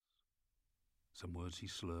Some words he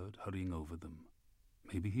slurred, hurrying over them.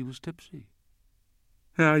 Maybe he was tipsy.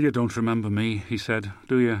 "Yeah, you don't remember me," he said,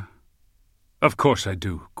 "do you?" "Of course I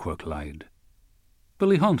do," Quirk lied.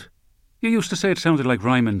 "Billy Hunt. You used to say it sounded like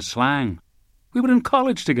rhyming slang. We were in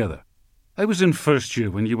college together. I was in first year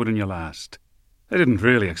when you were in your last. I didn't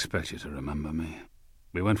really expect you to remember me.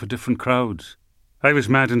 We went for different crowds. I was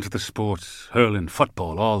mad into the sports, hurling,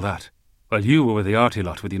 football, all that, while you were with the arty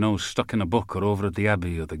lot with your nose stuck in a book or over at the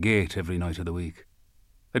Abbey or the Gate every night of the week.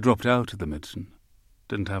 I dropped out of the medicine.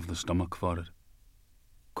 Didn't have the stomach for it."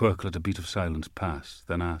 Quirk let a beat of silence pass,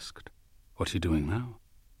 then asked, "What are you doing now?"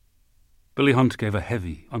 Billy Hunt gave a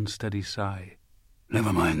heavy, unsteady sigh.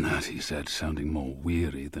 "Never mind that," he said, sounding more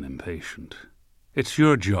weary than impatient. "It's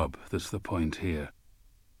your job that's the point here."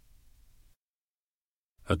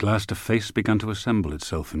 At last a face began to assemble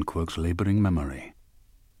itself in Quirk's labouring memory.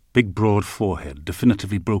 Big broad forehead,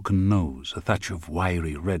 definitively broken nose, a thatch of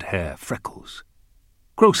wiry red hair, freckles.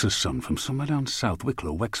 Grocer's son from somewhere down south,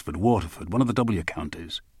 Wicklow, Wexford, Waterford, one of the W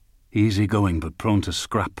counties. Easy-going but prone to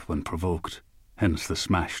scrap when provoked, hence the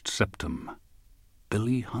smashed septum.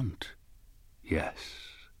 Billy Hunt.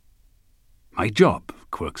 Yes. "My job,"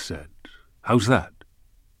 Quirk said. "How's that?"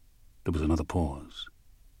 There was another pause.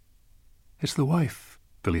 "It's the wife,"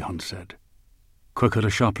 Billy Hunt said. Quirk heard a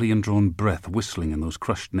sharply indrawn breath whistling in those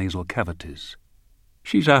crushed nasal cavities.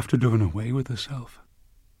 "She's after doing away with herself."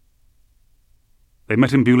 They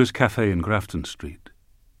met in Beulah's Cafe in Grafton Street.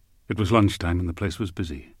 It was lunchtime and the place was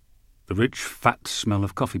busy. The rich, fat smell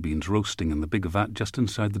of coffee beans roasting in the big vat just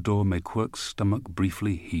inside the door made Quirk's stomach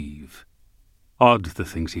briefly heave. Odd, the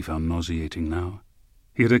things he found nauseating now.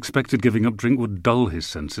 He had expected giving up drink would dull his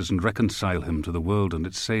senses and reconcile him to the world and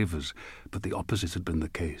its savours, but the opposite had been the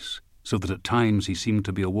case, so that at times he seemed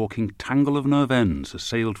to be a walking tangle of nerve ends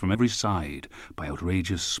assailed from every side by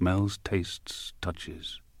outrageous smells, tastes,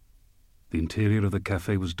 touches. The interior of the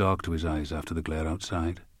cafe was dark to his eyes after the glare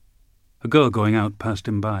outside. A girl going out passed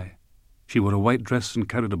him by. She wore a white dress and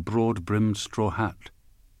carried a broad-brimmed straw hat.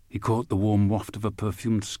 He caught the warm waft of her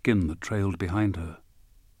perfumed skin that trailed behind her.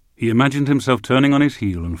 He imagined himself turning on his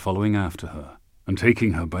heel and following after her, and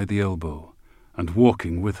taking her by the elbow, and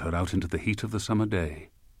walking with her out into the heat of the summer day.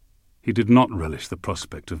 He did not relish the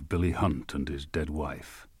prospect of Billy Hunt and his dead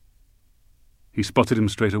wife. He spotted him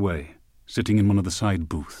straight away, sitting in one of the side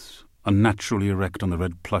booths, unnaturally erect on the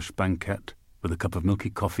red plush banquette, with a cup of milky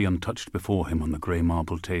coffee untouched before him on the grey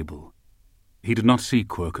marble table. He did not see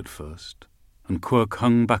Quirk at first, and Quirk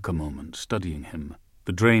hung back a moment, studying him,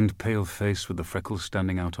 the drained pale face with the freckles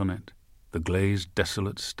standing out on it, the glazed,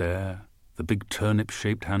 desolate stare, the big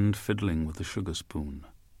turnip-shaped hand fiddling with the sugar spoon.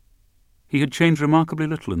 He had changed remarkably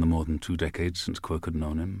little in the more than 2 decades since Quirk had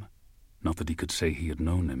known him. Not that he could say he had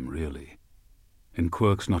known him, really. In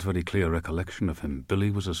Quirk's not very clear recollection of him,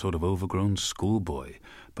 Billy was a sort of overgrown schoolboy,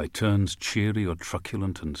 by turns cheery or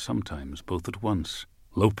truculent and sometimes both at once,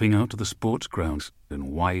 loping out to the sports grounds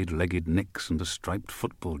in wide-legged nicks and a striped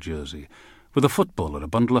football jersey, with a football or a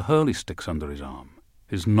bundle of hurley sticks under his arm,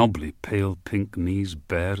 his knobbly pale pink knees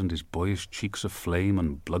bare and his boyish cheeks aflame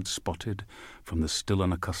and blood-spotted from the still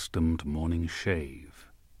unaccustomed morning shave.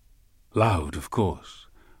 Loud, of course,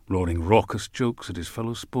 roaring raucous jokes at his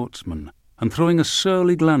fellow sportsmen, and throwing a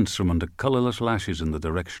surly glance from under colourless lashes in the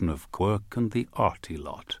direction of Quirk and the arty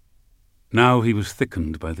lot. Now he was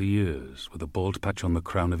thickened by the years, with a bald patch on the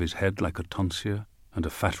crown of his head like a tonsure, and a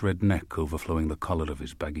fat red neck overflowing the collar of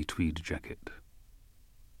his baggy tweed jacket.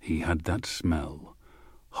 He had that smell,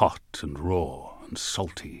 hot and raw and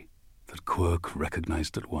salty, that Quirk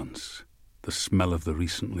recognised at once, the smell of the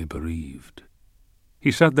recently bereaved.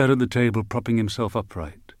 He sat there at the table propping himself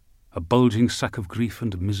upright, a bulging sack of grief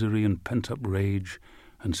and misery and pent-up rage,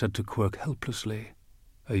 and said to Quirk helplessly,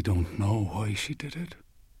 "I don't know why she did it."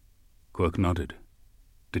 Quirk nodded.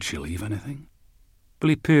 "Did she leave anything?"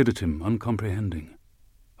 Billy peered at him, uncomprehending.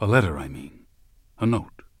 "A letter, I mean. A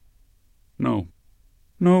note." "No,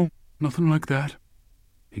 nothing like that."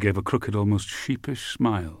 He gave a crooked, almost sheepish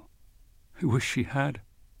smile. "I wish she had."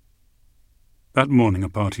 That morning a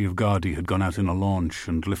party of Gardaí had gone out in a launch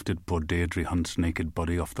and lifted poor Deirdre Hunt's naked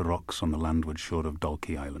body off the rocks on the landward shore of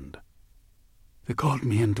Dalkey Island. "They called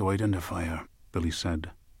me in to identify her," Billy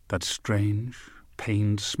said, that strange,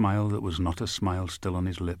 pained smile that was not a smile still on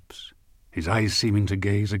his lips, his eyes seeming to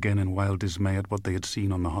gaze again in wild dismay at what they had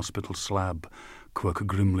seen on the hospital slab, Quirk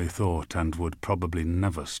grimly thought, and would probably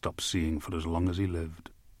never stop seeing for as long as he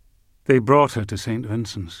lived. "They brought her to St.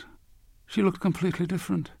 Vincent's. She looked completely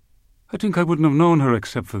different. I think I wouldn't have known her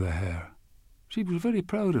except for the hair. She was very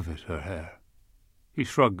proud of it, her hair." He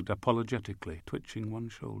shrugged apologetically, twitching one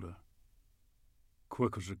shoulder.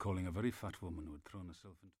 Quirk was recalling a very fat woman who had thrown herself into